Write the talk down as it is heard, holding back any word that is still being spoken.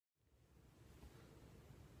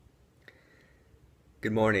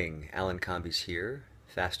Good morning, Alan Combies here,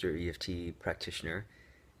 FasterEFT Practitioner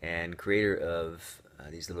and creator of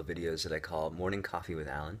these little videos that I call Morning Coffee with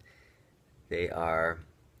Alan. They are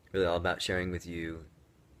really all about sharing with you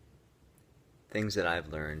things that I've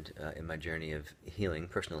learned in my journey of healing,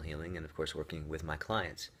 personal healing, and of course working with my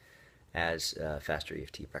clients as a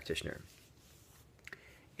FasterEFT Practitioner.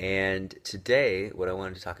 And today, what I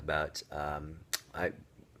wanted to talk about, I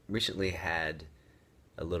recently had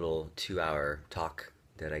a little 2-hour talk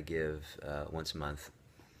that I give once a month,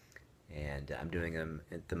 and I'm doing them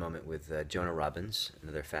at the moment with Jonah Robbins,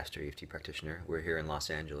 another FasterEFT practitioner. We're here in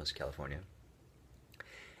Los Angeles, California,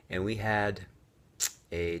 and we had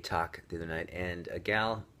a talk the other night, and a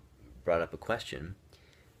gal brought up a question.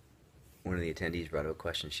 One of the attendees brought up a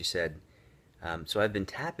question. She said, so I've been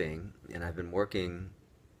tapping and I've been working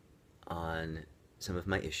on some of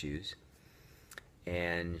my issues,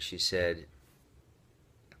 and she said,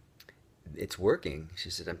 it's working. She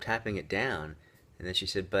said, I'm tapping it down. And then she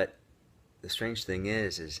said, but the strange thing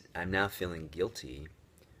is I'm now feeling guilty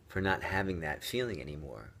for not having that feeling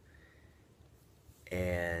anymore.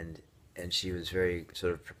 And she was very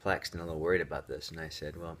sort of perplexed and a little worried about this. And I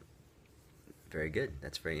said, well, very good.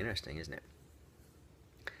 That's very interesting, isn't it?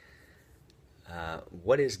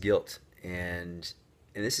 What is guilt? And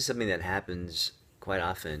this is something that happens quite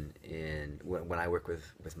often when I work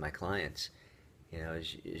with my clients. You know,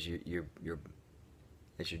 as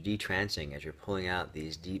you're detrancing, as you're pulling out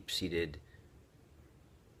these deep-seated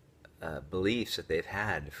beliefs that they've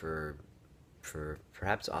had for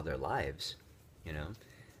perhaps all their lives, you know,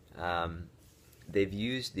 they've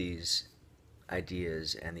used these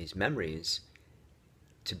ideas and these memories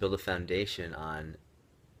to build a foundation around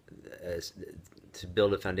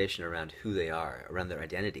who they are, around their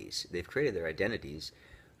identities. They've created their identities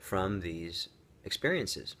from these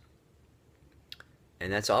experiences.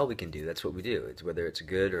 And that's all we can do. That's what we do. It's whether it's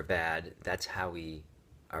good or bad, that's how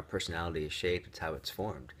our personality is shaped, it's how it's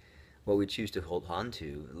formed. What we choose to hold on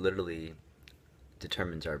to literally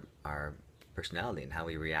determines our personality and how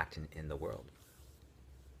we react in the world.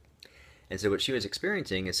 And so what she was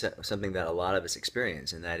experiencing is something that a lot of us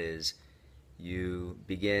experience, and that is you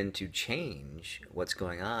begin to change what's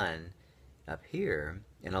going on up here,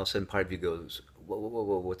 and all of a sudden part of you goes, whoa, whoa, whoa,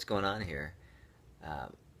 whoa, what's going on here?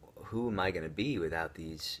 Who am I going to be without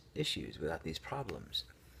these issues, without these problems?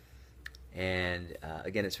 And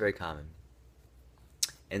again, it's very common.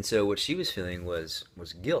 And so what she was feeling was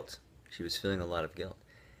guilt. She was feeling a lot of guilt.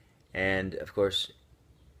 And of course,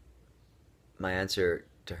 my answer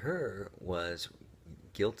to her was,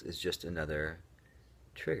 guilt is just another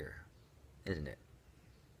trigger, isn't it?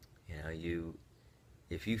 You know,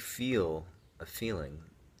 if you feel a feeling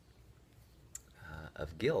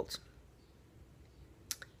of guilt,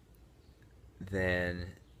 then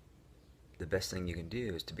the best thing you can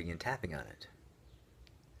do is to begin tapping on it.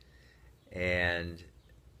 And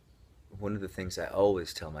one of the things I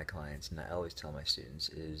always tell my clients and I always tell my students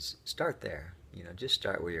is start there. You know, just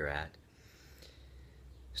start where you're at.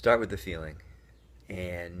 Start with the feeling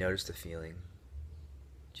and notice the feeling.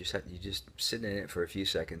 You just sit in it for a few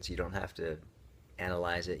seconds. You don't have to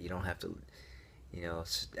analyze it. You don't have to, you know,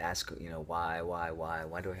 ask, you know, why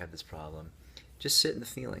do I have this problem? Just sit in the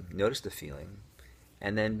feeling, notice the feeling,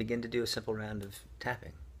 and then begin to do a simple round of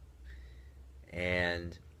tapping.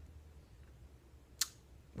 And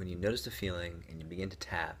when you notice the feeling and you begin to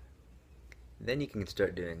tap, then you can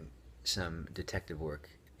start doing some detective work,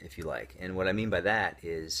 if you like. And what I mean by that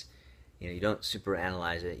is, you know, you don't super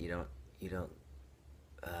analyze it. You don't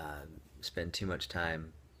spend too much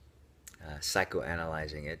time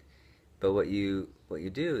psychoanalyzing it. But what you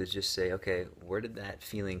do is just say, okay, where did that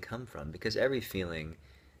feeling come from? Because every feeling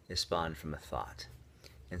is spawned from a thought.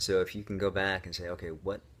 And so if you can go back and say, okay,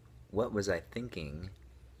 what was I thinking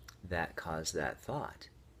that caused that thought?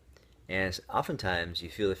 And oftentimes you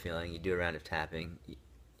feel the feeling, you do a round of tapping,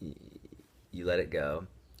 you let it go,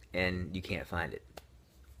 and you can't find it.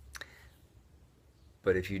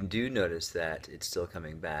 But if you do notice that it's still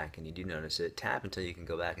coming back and you do notice it, tap until you can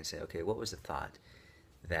go back and say, okay, what was the thought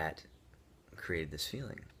that created this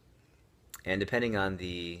feeling? And depending on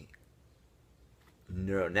the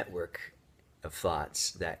neural network of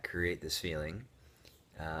thoughts that create this feeling,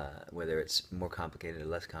 whether it's more complicated or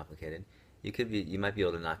less complicated, you might be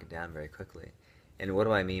able to knock it down very quickly. And what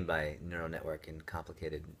do I mean by neural network and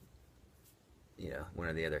complicated? You know, one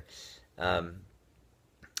or the other.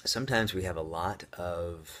 Sometimes we have a lot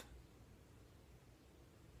of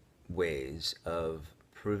ways of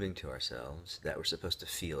proving to ourselves that we're supposed to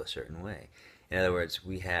feel a certain way. In other words,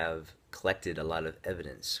 we have collected a lot of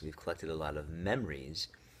evidence, we've collected a lot of memories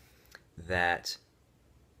that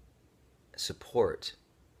support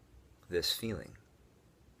this feeling.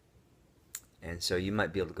 And so you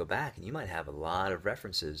might be able to go back and you might have a lot of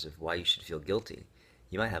references of why you should feel guilty.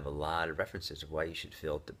 You might have a lot of references of why you should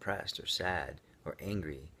feel depressed or sad or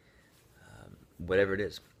angry, whatever it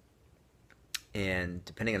is. And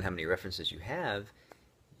depending on how many references you have,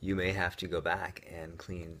 you may have to go back and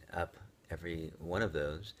clean up every one of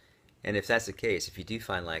those. And if that's the case, if you do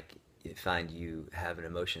find you have an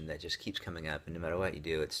emotion that just keeps coming up, and no matter what you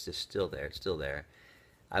do, it's just still there, it's still there,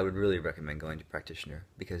 I would really recommend going to a practitioner,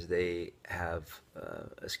 because they have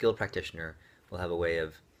a skilled practitioner will have a way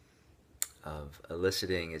of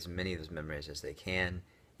eliciting as many of those memories as they can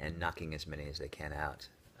and knocking as many as they can out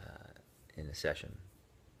in a session.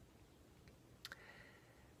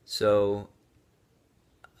 So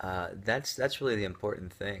that's really the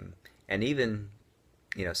important thing. And even,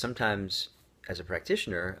 sometimes as a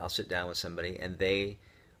practitioner, I'll sit down with somebody and they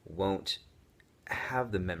won't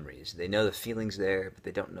have the memories. They know the feeling's there, but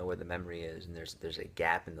they don't know where the memory is, and there's a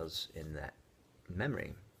gap in that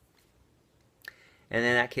memory. And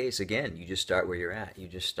in that case, again, you just start where you're at. You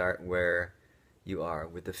just start where you are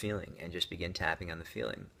with the feeling and just begin tapping on the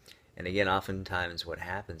feeling. And again, oftentimes what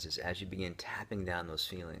happens is as you begin tapping down those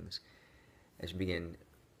feelings, as you begin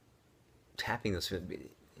tapping those feelings,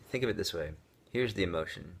 think of it this way. Here's the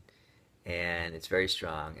emotion, and it's very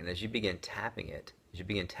strong. And as you begin tapping it, as you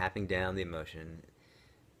begin tapping down the emotion,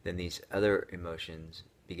 then these other emotions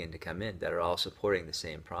begin to come in that are all supporting the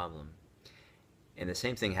same problem. And the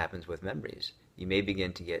same thing happens with memories. You may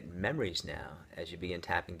begin to get memories now as you begin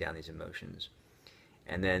tapping down these emotions.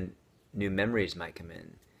 And then new memories might come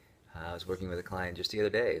in. I was working with a client just the other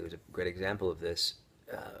day. It was a great example of this.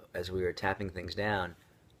 As we were tapping things down,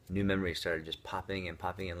 new memories started just popping and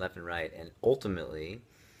popping in left and right. And ultimately,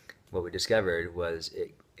 what we discovered was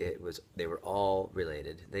they were all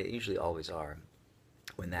related. They usually always are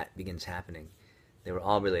when that begins happening. They were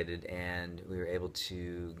all related, and we were able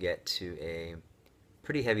to get to a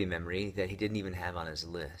pretty heavy memory that he didn't even have on his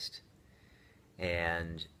list.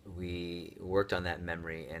 And we worked on that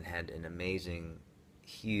memory and had an amazing,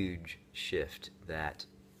 huge shift that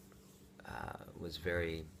was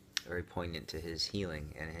very, very poignant to his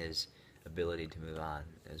healing and his ability to move on.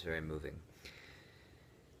 It was very moving.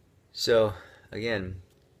 So, again,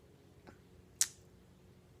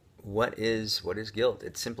 what is guilt?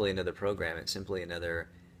 It's simply another program. It's simply another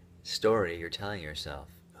story you're telling yourself.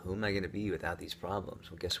 Who am I going to be without these problems?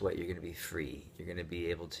 Well, guess what? You're going to be free. You're going to be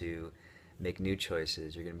able to make new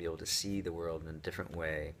choices. You're going to be able to see the world in a different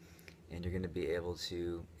way. And you're going to be able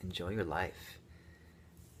to enjoy your life.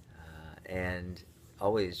 And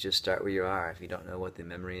always just start where you are. If you don't know what the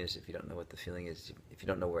memory is, if you don't know what the feeling is, if you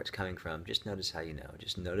don't know where it's coming from, just notice how you know.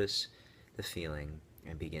 Just notice the feeling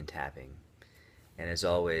and begin tapping. And as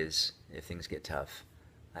always, if things get tough,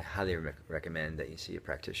 I highly recommend that you see a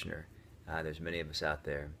practitioner. There's many of us out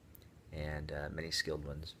there, and many skilled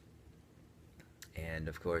ones. And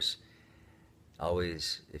of course,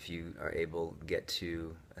 always, if you are able, get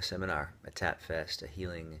to a seminar, a tap fest, a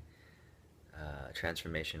healing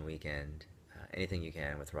transformation weekend, anything you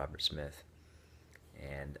can with Robert Smith,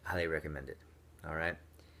 and highly recommend it. All right,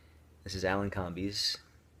 this is Alan Combies,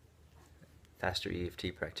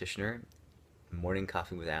 FasterEFT Practitioner, Morning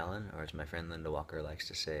Coffee with Alan, or as my friend Linda Walker likes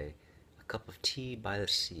to say, a cup of tea by the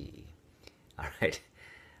sea. All right,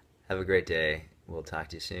 have a great day. We'll talk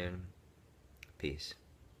to you soon. Peace.